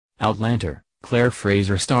Outlander, Claire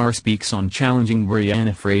Fraser star speaks on challenging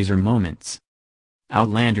Brianna Fraser moments.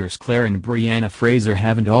 Outlander's Claire and Brianna Fraser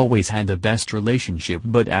haven't always had the best relationship,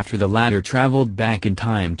 but after the latter traveled back in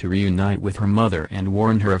time to reunite with her mother and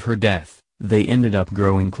warned her of her death, they ended up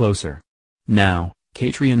growing closer. Now,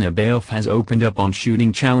 Katrina Balfe has opened up on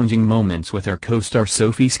shooting challenging moments with her co-star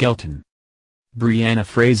Sophie Skelton. Brianna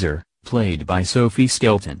Fraser, played by Sophie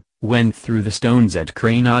Skelton, went through the stones at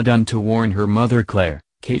Cranadon to warn her mother Claire,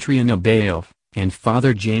 Katrina Balfe, and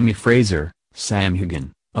father Jamie Fraser, Sam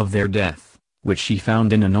Hugan, of their death, which she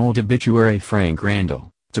found in an old obituary Frank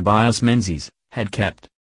Randall, Tobias Menzies, had kept.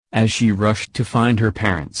 As she rushed to find her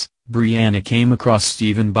parents, Brianna came across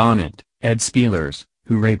Stephen Bonnet, Ed Spielers,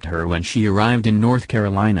 who raped her when she arrived in North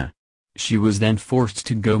Carolina. She was then forced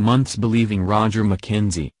to go months believing Roger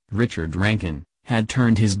Mackenzie, Richard Rankin, had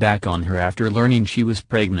turned his back on her after learning she was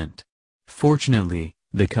pregnant. Fortunately,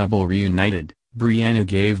 the couple reunited. Brianna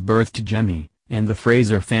gave birth to Jemmy, and the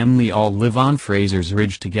Fraser family all live on Fraser's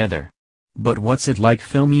Ridge together. But what's it like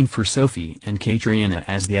filming for Sophie and Katrina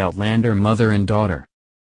as the Outlander mother and daughter?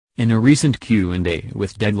 In a recent Q&A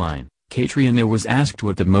with Deadline, Katrina was asked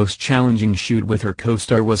what the most challenging shoot with her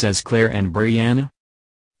co-star was as Claire and Brianna.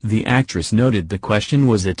 The actress noted the question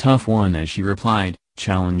was a tough one as she replied,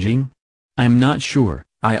 "Challenging? I'm not sure.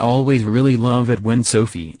 I always really love it when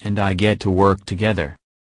Sophie and I get to work together.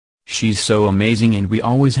 She's so amazing and we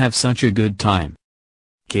always have such a good time."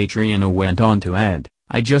 Katrina went on to add,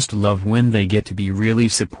 "I just love when they get to be really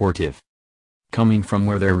supportive." Coming from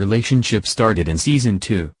where their relationship started in season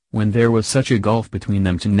 2, when there was such a gulf between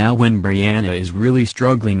them, to now when Brianna is really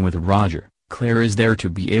struggling with Roger, Claire is there to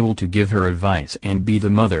be able to give her advice and be the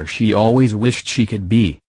mother she always wished she could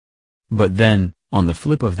be. But then, on the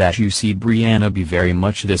flip of that, you see Brianna be very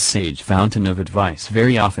much this sage fountain of advice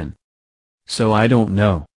very often. So I don't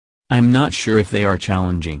know. I'm not sure if they are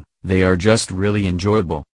challenging, they are just really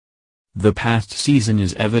enjoyable. The past season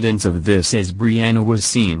is evidence of this, as Brianna was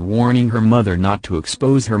seen warning her mother not to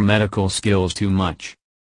expose her medical skills too much.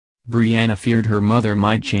 Brianna feared her mother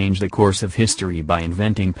might change the course of history by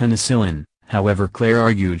inventing penicillin, however Claire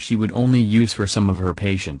argued she would only use for some of her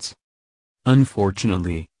patients.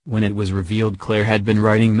 Unfortunately, when it was revealed Claire had been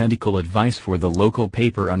writing medical advice for the local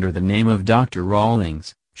paper under the name of Dr.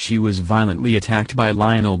 Rawlings, she was violently attacked by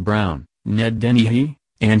Lionel Brown, Ned Dennehy,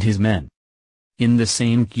 and his men. In the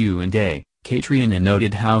same Q&A, Katrina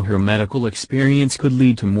noted how her medical experience could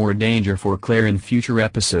lead to more danger for Claire in future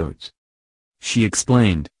episodes. She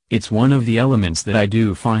explained, "It's one of the elements that I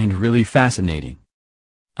do find really fascinating.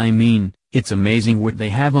 I mean, it's amazing what they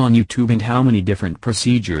have on YouTube and how many different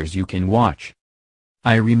procedures you can watch.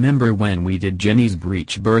 I remember when we did Jenny's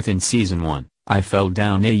breech birth in season 1. I fell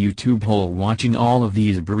down a YouTube hole watching all of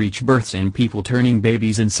these breech births and people turning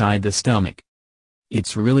babies inside the stomach.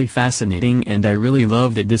 It's really fascinating, and I really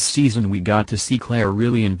love that this season we got to see Claire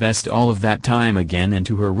really invest all of that time again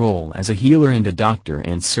into her role as a healer and a doctor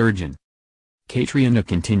and surgeon." Katrina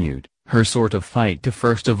continued, "Her sort of fight to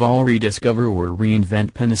first of all rediscover or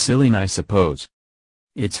reinvent penicillin, I suppose.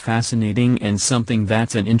 It's fascinating and something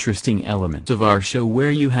that's an interesting element of our show,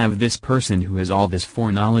 where you have this person who has all this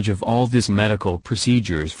foreknowledge of all this medical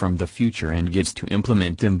procedures from the future and gets to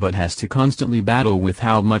implement them, but has to constantly battle with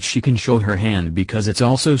how much she can show her hand, because it's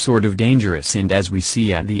also sort of dangerous, and as we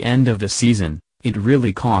see at the end of the season, it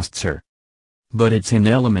really costs her. But it's an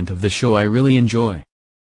element of the show I really enjoy.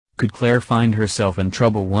 Could Claire find herself in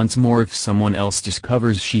trouble once more if someone else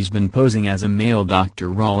discovers she's been posing as a male Dr.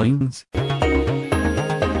 Rawlings?"